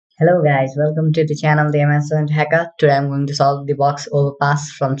Hello guys, welcome to the channel The Amazicellent Hacker. Today I'm going to solve the box overpass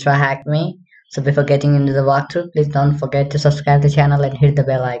from TryHackMe. So before getting into the walkthrough, please don't forget to subscribe to the channel and hit the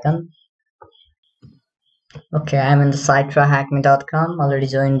bell icon. Okay, I'm in the site tryhackme.com. Already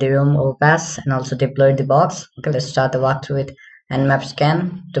joined the room overpass and also deployed the box. Okay, let's start the walkthrough with nmap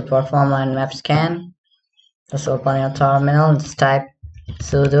scan. To perform an nmap scan, just open your terminal, just type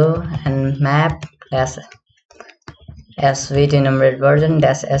sudo nmap svt numbered version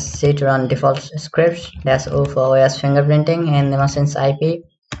 -sc to run default scripts -o for OS fingerprinting and the machine's IP.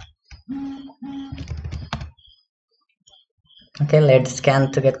 Okay, let the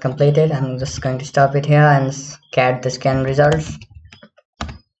scan to get completed. I'm just going to stop it here and get the scan results.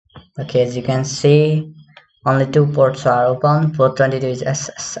 Okay, as you can see, only two ports are open. Port 22 is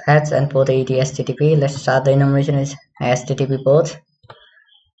SSH and port 80 HTTP. Let's start the enumeration with HTTP port.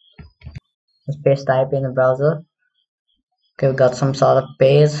 Just paste the IP in the browser. Okay, we got some sort of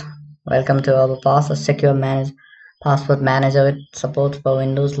page. Welcome to Overpass, a secure password manager with support for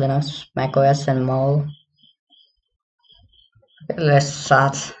Windows, Linux, macOS, and more. Okay, let's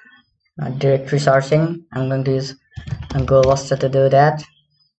start directory searching. I'm going to use GoBuster to do that.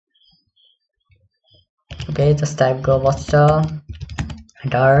 Okay, just type GoBuster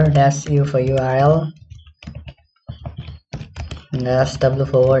 -u for URL and -w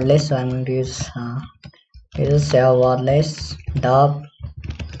for word list. So I'm going to use share word list dub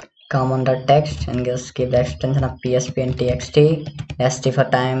com_text and just give the extension of PSP and TXT. ST for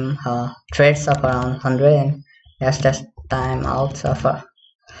time threads of around 100 and S time out of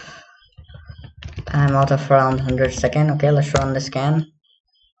around 100 seconds. Okay, let's run the scan.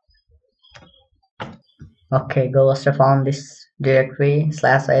 Okay, GoBuster found this directory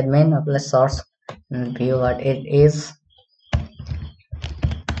 /admin. Okay, let's source and view what it is.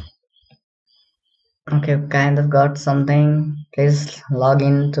 Okay, kind of got something. Please log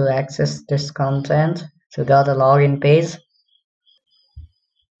in to access this content. So got a login page.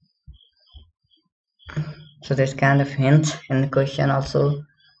 So there's kind of hint in the question also.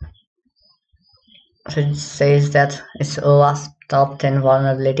 So it says that it's OWASP top 10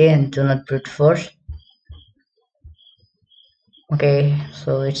 vulnerability and do not brute force. Okay,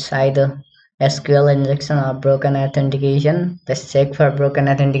 so it's either SQL injection or broken authentication. Let's check for broken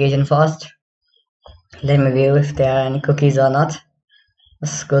authentication first. Let me view if there are any cookies or not.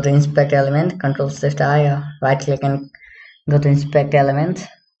 Let's go to inspect element, Ctrl+Shift+I, or right click and go to inspect element.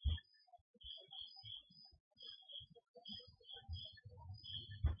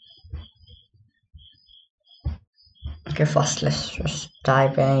 Okay, first let's just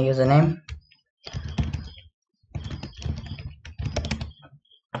type any username.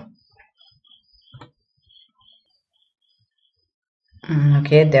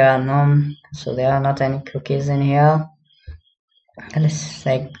 Okay, there are not any cookies in here. Let's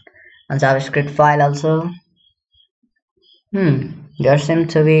like a JavaScript file also. There seem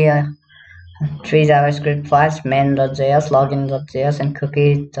to be three JavaScript files: main.js, login.js, and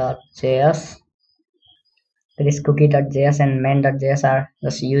cookie.js. This cookie.js and main.js are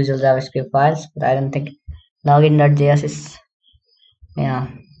just usual JavaScript files, but I don't think login.js is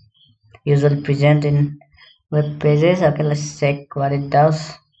usually present in web pages. Okay, let's check what it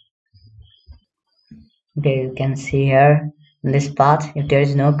does. Okay, you can see here in this path, if there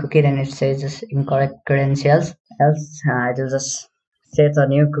is no cookie, then it says just incorrect credentials. Else it will just set a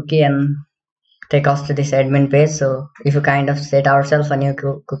new cookie and take us to this admin page. So if you kind of set ourselves a new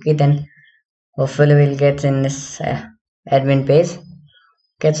cookie, then hopefully we'll get in this admin page.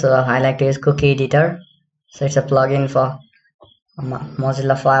 Okay, so I like to use cookie editor. So it's a plugin for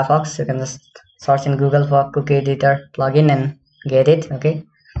Mozilla Firefox. You can just search in Google for cookie editor plugin and get it. Okay,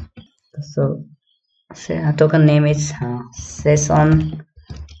 so token name is session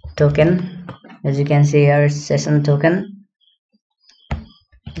token. As you can see here, it's session token.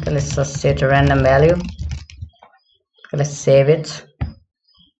 Okay, let's just set a random value. Okay, let's save it.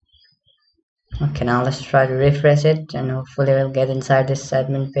 Okay, now let's try to refresh it and hopefully we'll get inside this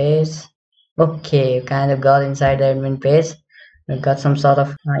admin page. Okay, kind of got inside the admin page. We've got some sort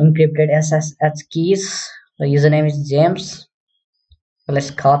of encrypted SSH keys. The username is James. So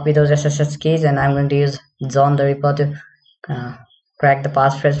let's copy those SSH keys and I'm going to use John the Ripper to crack the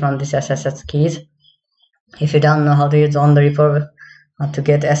passphrase from these SSH keys. If you don't know how to use John the Ripper to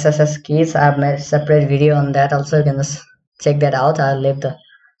get SSH keys, I've made a separate video on that also. You can just check that out. I'll leave the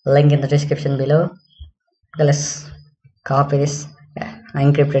link in the description below. Okay, let's copy this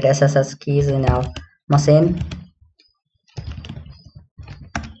encrypted SSH keys in our machine.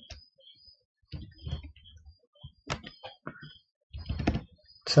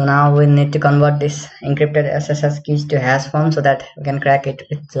 So now we need to convert this encrypted SSH keys to hash form so that we can crack it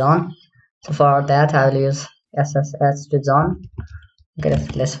with John. So for that I will use Ssh2john. Okay,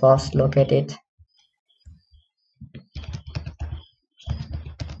 let's first locate it.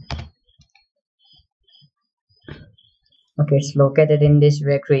 Okay, it's located in this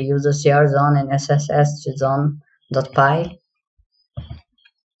directory user share zone and ssh2john.py.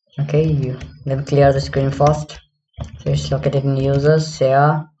 Okay, let me clear the screen first. So it's located in users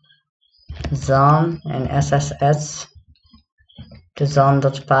share zone and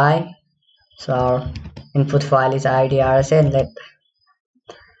ssh2john.py. So our input file is idrsa and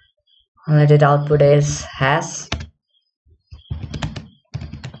let it output as hash.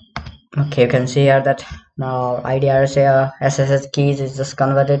 Okay, you can see here that now idrsa ssh keys is just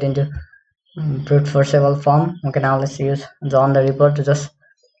converted into brute forceable form. Okay, now let's use John the report to just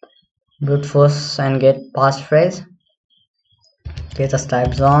brute force and get passphrase. Okay, just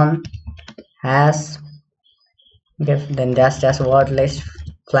type John hash. Okay, then dash word list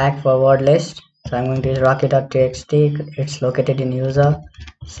flag for word list. So I'm going to use rocky.txt. It's located in user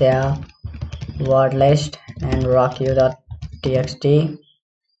share word list and rocky.txt.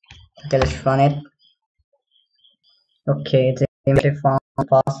 Okay, let's run it. Okay, it's immediately found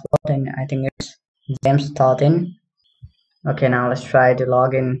password and I think it's James13. Okay, now let's try to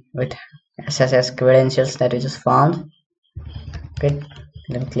log in with SSH credentials that we just found. Okay,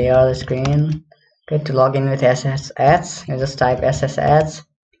 let me clear the screen. Okay, to log in with SSH, you just type SSH,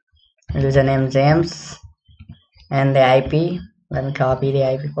 username James, and the IP. Let me copy the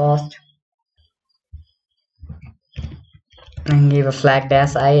IP first and give a flag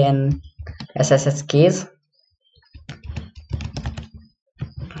dash I and SSH keys.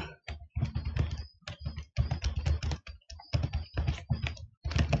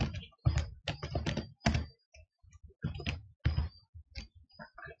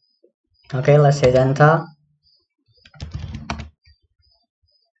 Okay, let's hit enter.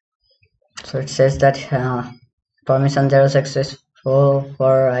 So it says that permission 064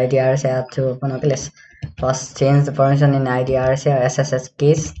 for IDRSA to open. Okay, let's first change the permission in IDRSA or SSH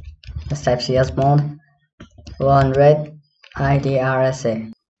keys. Let's type csmod 100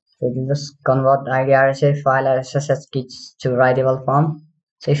 IDRSA. So you just convert IDRSA file or SSH keys to writable form.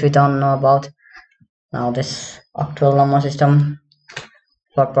 So if you don't know about now this actual number system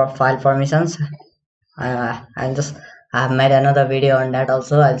for file permissions, I have made another video on that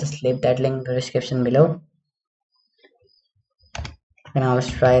also. I'll just leave that link in the description below. Now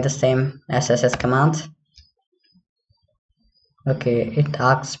let's try the same SSH command. Okay, it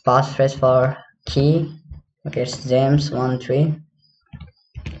asks passphrase for key. Okay, it's James13.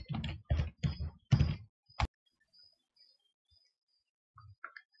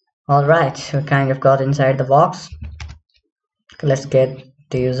 Alright, we kind of got inside the box. Okay, let's get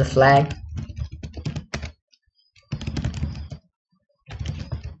the user flag.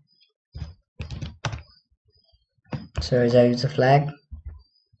 So here's our user flag.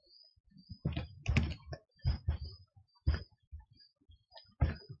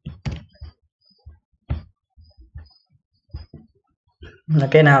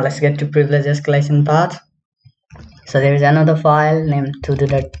 Okay, now let's get to privilege escalation part. So there is another file named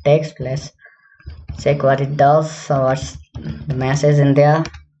to-do.txt. Let's check what it does. So what's the message in there?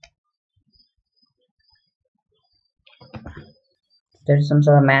 There's some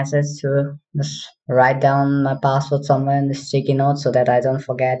sort of message to just write down my password somewhere in the sticky note so that I don't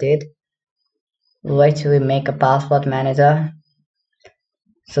forget it. Why should we make a password manager?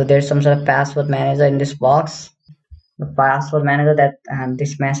 So there's some sort of password manager in this box. The password manager that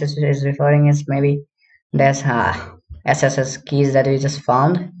this message is referring is maybe there's SSH keys that we just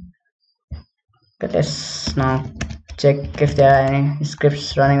found. But let's now check if there are any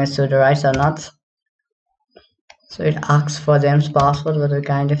scripts running with sudo rights or not. So it asks for James password, but we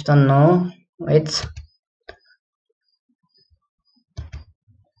kind of don't know it.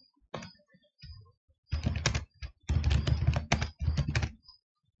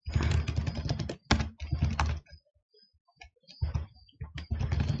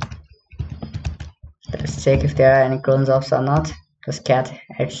 Let's check if there are any cron jobs or not. Just cat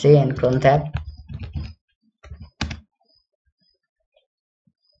etc and cron tab.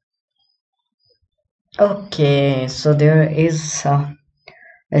 Okay, so there is a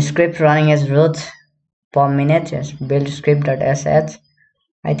script running as root per minute. Yes, build script.sh.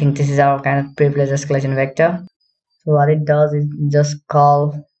 I think this is our kind of privilege escalation vector. So what it does is just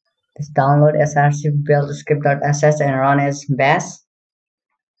call this download src build script.sh and run as bash.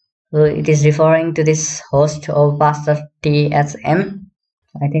 So it is referring to this host overpass.tsm.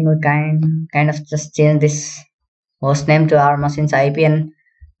 I think we kind of just change this host name to our machine's IP and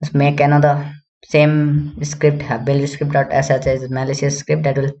let's make another same script, build script.sh is malicious script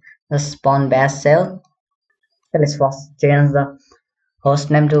that will just spawn bash shell. So let's first change the host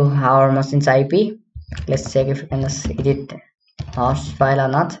name to our machine's IP. Let's check if we can just edit host file or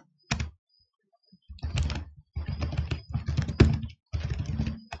not.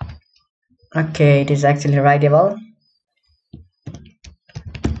 Okay, it is actually writable.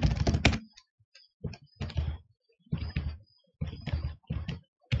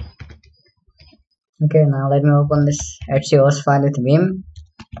 Okay, now let me open this HCOS file with Vim.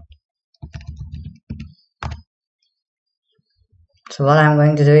 So what I'm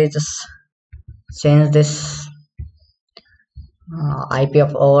going to do is just change this IP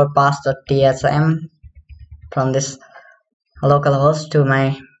of overpass.tsm from this localhost to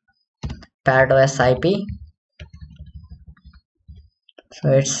my ParrotOS IP.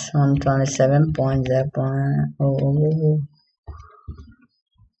 So it's 127.0.0.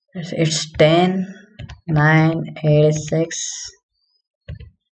 It's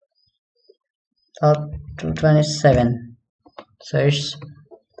 10.986.227. So it's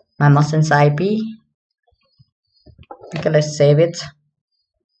my machine's IP. Okay, let's save it.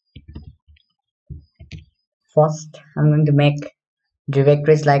 First, I'm going to make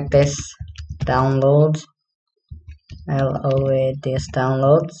directories like this: downloads, LOADS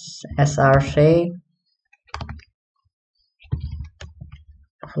downloads, src,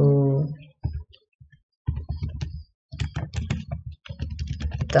 who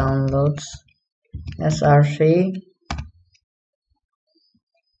downloads, src,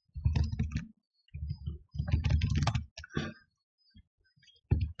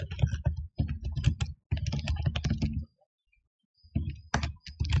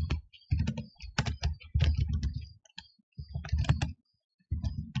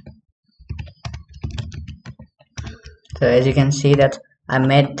 so as you can see that I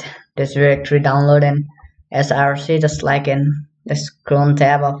made this directory download and src just like in this Chrome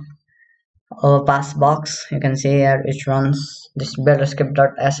tab of Overpass box. You can see here it runs this build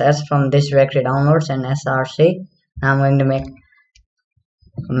script.sh from this directory downloads and src. I'm going to make a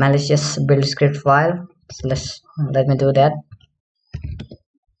malicious build script file. So let me do that.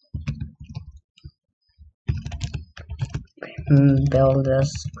 Build the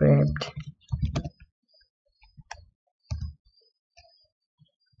script.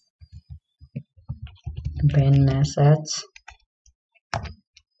 Bin assets.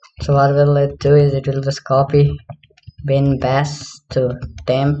 So what will it do is it will just copy bin bash to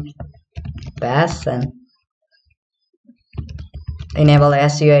temp bash and enable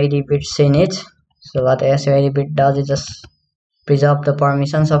SUID bits in it. So what SUID bit does is just preserve the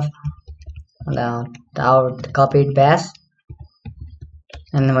permissions of our copied bash,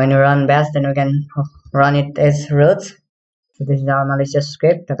 and when you run bash then we can run it as root. So this is our malicious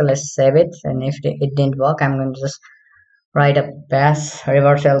script. Okay, let's save it, and if it didn't work I'm going to just write a bash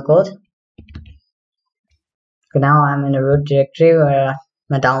reverse shell code. So now I'm in the root directory where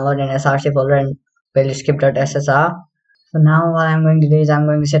my download and src folder and build script.sh. So now what I'm going to do is I'm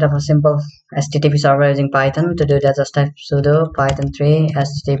going to set up a simple HTTP server using Python. To do that, just type sudo python3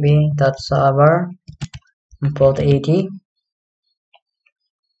 http.server port 80.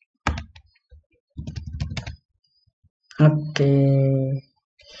 Okay,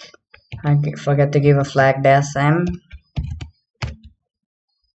 I forget to give a flag -m.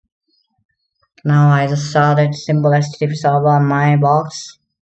 Now I just started simple HTTP server on my box,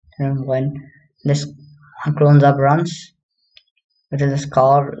 and when this clone up runs, it will just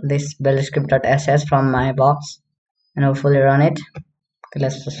call this build script.sh from my box and hopefully run it. Okay,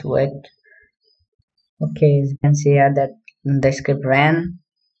 let's just wait. Okay, as you can see here that the script ran.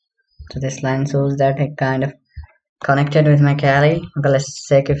 So this line shows that it kind of connected with my carry. Okay, let's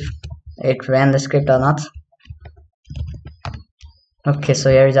check if it ran the script or not. Okay, so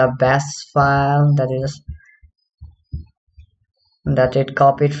here is our bash file that it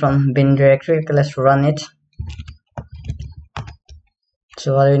copied from bin directory. Okay, let's run it.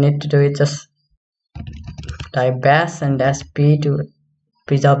 So what we need to do is just type bash and -p to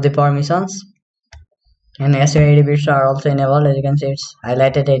preserve the permissions, and SUID bits are also enabled. As you can see, it's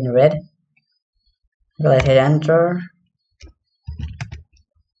highlighted in red. Let's hit enter.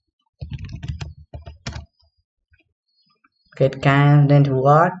 Okay, it kind of didn't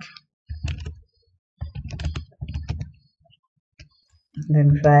work. Then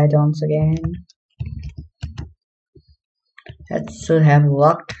try it once again. That should have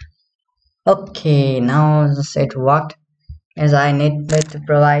worked. Okay, now it worked, as I needed to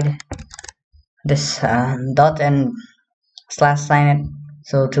provide this dot and slash sign it,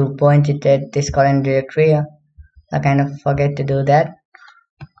 so to point it at this current directory. I kind of forget to do that.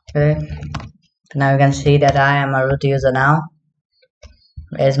 Okay, so now you can see that I am a root user now.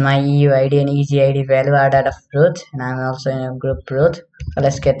 As my EU ID and easy ID value are that of root, and I'm also in a group root. So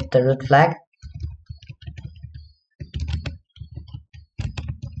let's get the root flag.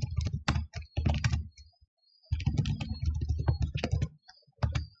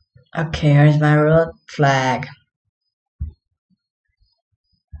 Okay, here's my root flag.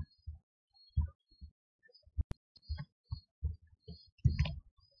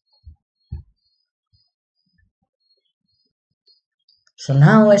 So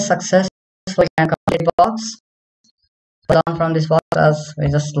now we successfully can complete the box. Down from this box as we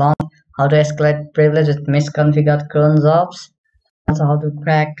just learned how to escalate privilege with misconfigured cron jobs, also how to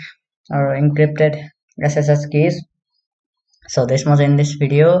crack or encrypted SSH keys. So this was in this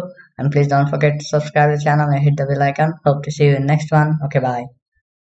video, and please don't forget to subscribe to the channel and hit the bell icon. Hope to see you in next one. Okay, bye.